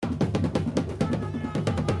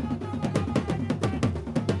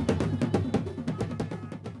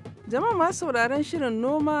Jama'a masu sauraron shirin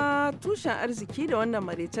noma tushen arziki da wannan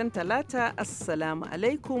maraicen talata assalamu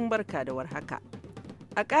alaikum barka da warhaka.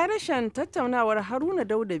 A ƙarashen tattaunawar Haruna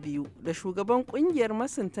Dauda biyu da shugaban ƙungiyar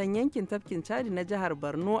masuntan yankin tafkin Chadi na jihar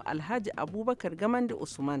Borno Alhaji Abubakar Gamandi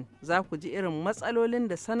Usman za ku ji irin matsalolin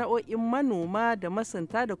da sana'o'in manoma da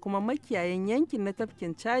masunta da kuma makiyayan yankin na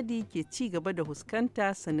tafkin Chadi ke ci gaba da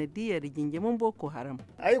huskanta sanadiyar rigingimin Boko Haram.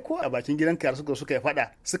 Ai ko a bakin gidanka suka yi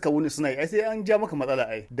fada suka wuni suna yi ai sai an ja maka matsala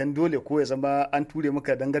ai dan dole ko ya zama an ture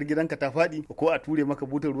maka dangar gidanka ta faɗi ko a ture maka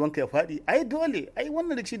butar ruwanka ya faɗi ai dole ai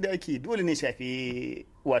wannan rikici da ake dole ne shafe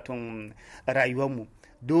waton rayuwarmu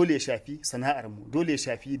dole ya shafi sana'armu dole ya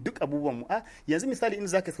shafi duk abubuwanmu yanzu misali in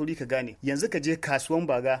zaka sauri ka gane yanzu ka je kasuwan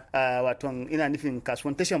baga waton ina nufin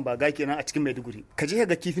kasuwan tashan baga kenan a cikin Maiduguri ka je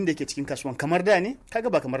ga kifin da yake cikin kasuwan kamar da ne kaga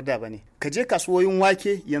ba kamar da bane ka je kasuwoyin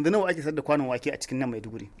wake yanzu nawa ake sayar da kwanon wake a cikin nan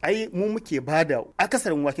Maiduguri ai mu muke bada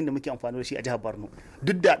akasarin waken da muke amfani da shi a jihar Borno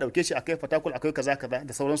duk da dauke shi akai Fatakul akai kaza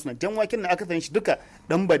da sauransu na jan waken na akasarin shi duka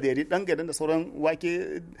dan baderi dan gadan da sauran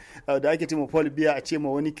wake da ake cewa Paul biya a ce ma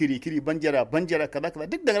wani kiri banjara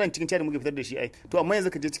kaza duk daga nan cikin Chad muke fitar da shi ai to amma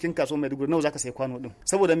yanzu ka je cikin kasuwar Maiduguri nawa zaka sai kwano din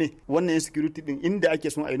saboda me wannan insecurity din inda ake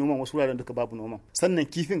son ai noman wasu wuraren duka babu noman sannan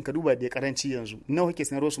kifin ka duba da karanci yanzu nawa kake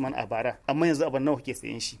sayan Rosuman a bara amma yanzu aban nawa kake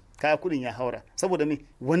sayan shi kaya kudin ya haura saboda me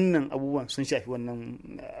wannan abubuwan sun shafi wannan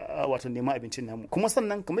wato neman abincin namu kuma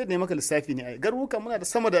sannan kamar yadda ne maka lissafi ne ai garuruka muna da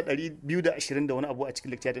sama da 220 da wani abu a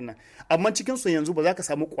cikin lecture din nan amma cikin su yanzu ba za ka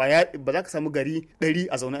samu gari 100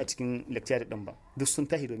 a zaune a cikin lecture din ba duk sun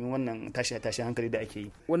tashi domin wannan tashi hankali da ake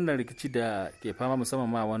yi. Wannan rikici da ke fama musamman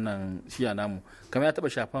ma wannan shiya namu kamar ya taba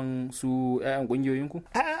shafan su 'ya'yan kungiyoyinku?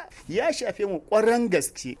 Ya shafe mu kwaran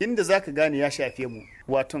gaske inda zaka gane ya shafe mu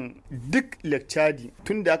waton duk lecture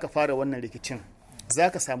tun da aka fara wannan rikicin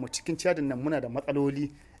zaka samu cikin cadin nan muna da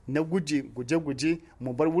matsaloli na guje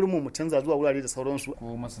mu bar wurin mu canza zuwa wurare da sauransu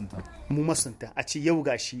mu masunta a ce yau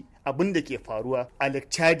gashi abin da ke faruwa a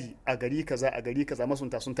Lekchadi a gari kaza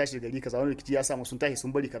masunta sun tashi gari kaza wani rikici ya samu sun tashi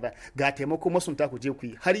sun bari kaza ga taimako masunta ku je ku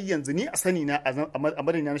yi har yanzu ni a sani na a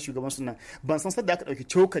madadin na shugaban sunan ban san sadda aka dauki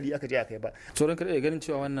cokali aka je aka yi ba sauran kada ganin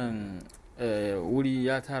cewa wannan wuri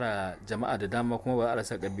ya tara jama'a da dama kuma ba a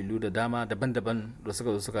rasa kabilu da dama daban-daban da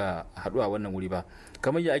suka zo suka haɗu a wannan wuri ba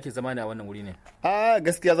kamar ya ake zama ne a wannan wuri ne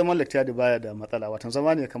gaskiya zaman Lekchadi baya da matsala watan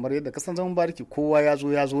zama ne kamar yadda kasan zaman bariki kowa ya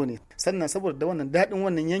zo ne sannan saboda da wannan daɗin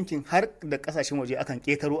wannan yankin har da kasashen waje akan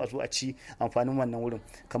ketaro a zo a ci amfanin wannan wurin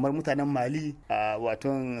kamar mutanen Mali a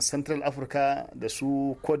waton Central Africa da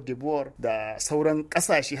su Cote d'Ivoire da sauran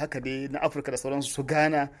kasashe haka dai na Africa da sauransu su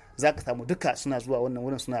Ghana zaka samu duka suna zuwa wannan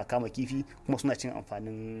wurin suna kama kifi kuma suna cin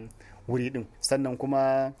amfanin wuri din sannan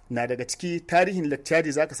kuma na daga ciki tarihin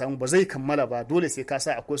Lekchadi zaka samu ba zai kammala ba dole sai ka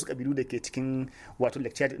sa akwai su kabilu da ke cikin wato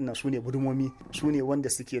Lekchadi din nan sune budumomi sune wanda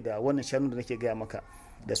suke da wannan shanu da nake gaya maka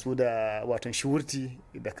da su da watan shiwurti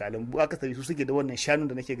da kalambu akasari su suke da wannan shanun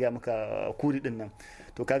da nake gaya maka kuri din nan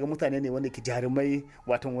to kaga mutane ne wanda ke jarumai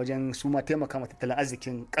watan wajen su ma taimaka ma tattalin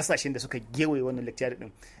arzikin kasashen da suka gewaye wannan Lekchadi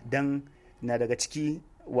din dan na daga ciki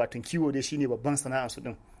watan kiwo dai shine babban sana'arsu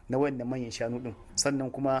din na wayannan manyan shanu din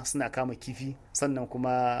sannan kuma suna kama kifi sannan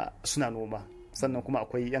kuma suna noma sannan kuma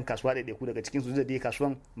akwai yan kasuwa ɗaiɗaiku daga cikin su da dai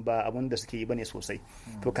kasuwan ba abun da suke yi bane sosai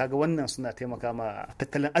to kaga wannan suna taimaka ma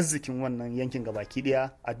tattalin arzikin wannan yankin gabaki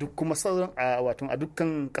daya a duk kuma sauran a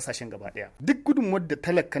dukkan kasashen gaba daya duk gudunmuwar da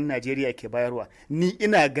talakan Najeriya ke bayarwa ni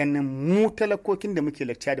ina ganin mu talakokin da muke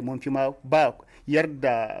lakciya da mun fi ma ba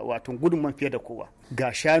yarda wato gudunmuwar fiye da kowa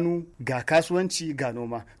ga shanu ga kasuwanci ga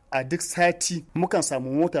noma a duk sati mukan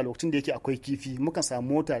samu mota lokacin da yake akwai kifi mukan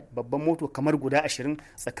samu mota babban moto kamar guda 20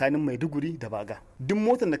 tsakanin Maiduguri da Baga duk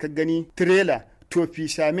motar da ka gani trailer tofi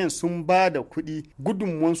shamen sun ba da kuɗi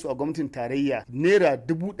gudunmuwansu a gwamnatin tarayya naira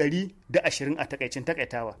 120 a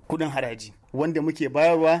takaitawa kuɗin haraji wanda muke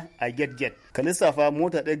bayarwa a get ka lissafa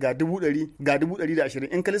mota ɗaya ga 100 ga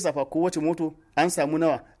 120 in ka lissafa kowace moto an samu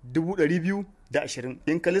nawa 220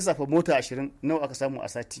 in ka lissafa mota 20 nawa aka samu a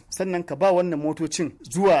sati sannan ka ba wannan motocin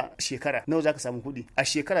zuwa shekara nawa zaka samu kuɗi a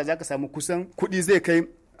shekara zaka samu kusan kuɗi zai kai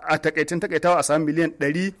a takaitawa a samu miliyan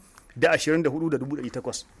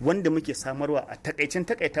 124,800 wanda muke samarwa a takaicin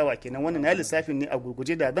takaitawa kenan wannan na lissafin ne a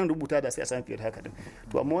gurguje da zan rubuta da sai a samu fiye da haka din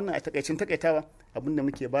to amma wannan a takaicin takaitawa abinda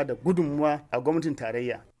muke bada gudunmuwa a gwamnatin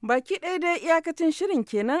tarayya baki ɗaya dai iyakacin shirin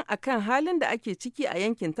kenan akan halin da ake ciki a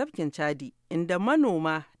yankin tafkin Chadi inda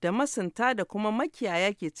manoma da masunta da kuma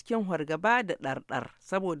makiyaya ke cikin hargaba da ɗarɗar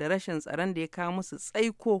saboda rashin tsaron da ya kawo musu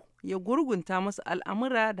tsaiko ya gurgunta musu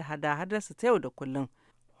al'amura da hada-hadarsu ta yau da kullum.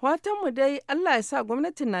 Fatanmu dai Allah ya sa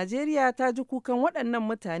gwamnatin Najeriya ta ji kukan waɗannan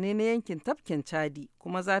mutane na yankin tafkin Chadi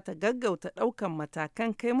kuma za ta gaggauta ɗaukan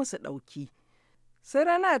matakan kai musu ɗauki. Sai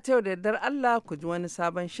rana ta yau da yardar Allah ku ji wani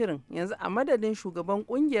sabon shirin. Yanzu a madadin shugaban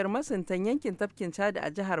kungiyar masuntan yankin tafkin Chad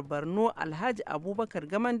a jihar Borno Alhaji Abubakar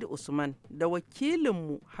Gamandi Usman da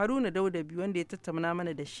wakilinmu Haruna Daudabi wanda ya tattauna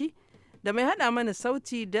mana da shi da mai hada mana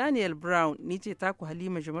sauti Daniel Brown, ni ce taku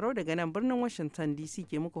Halima Jimarau daga nan birnin Washington DC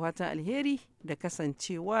ke muku fatan alheri da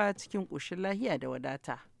kasancewa cikin ƙoshin lahiya da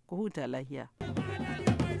wadata. Ku huta lahiya.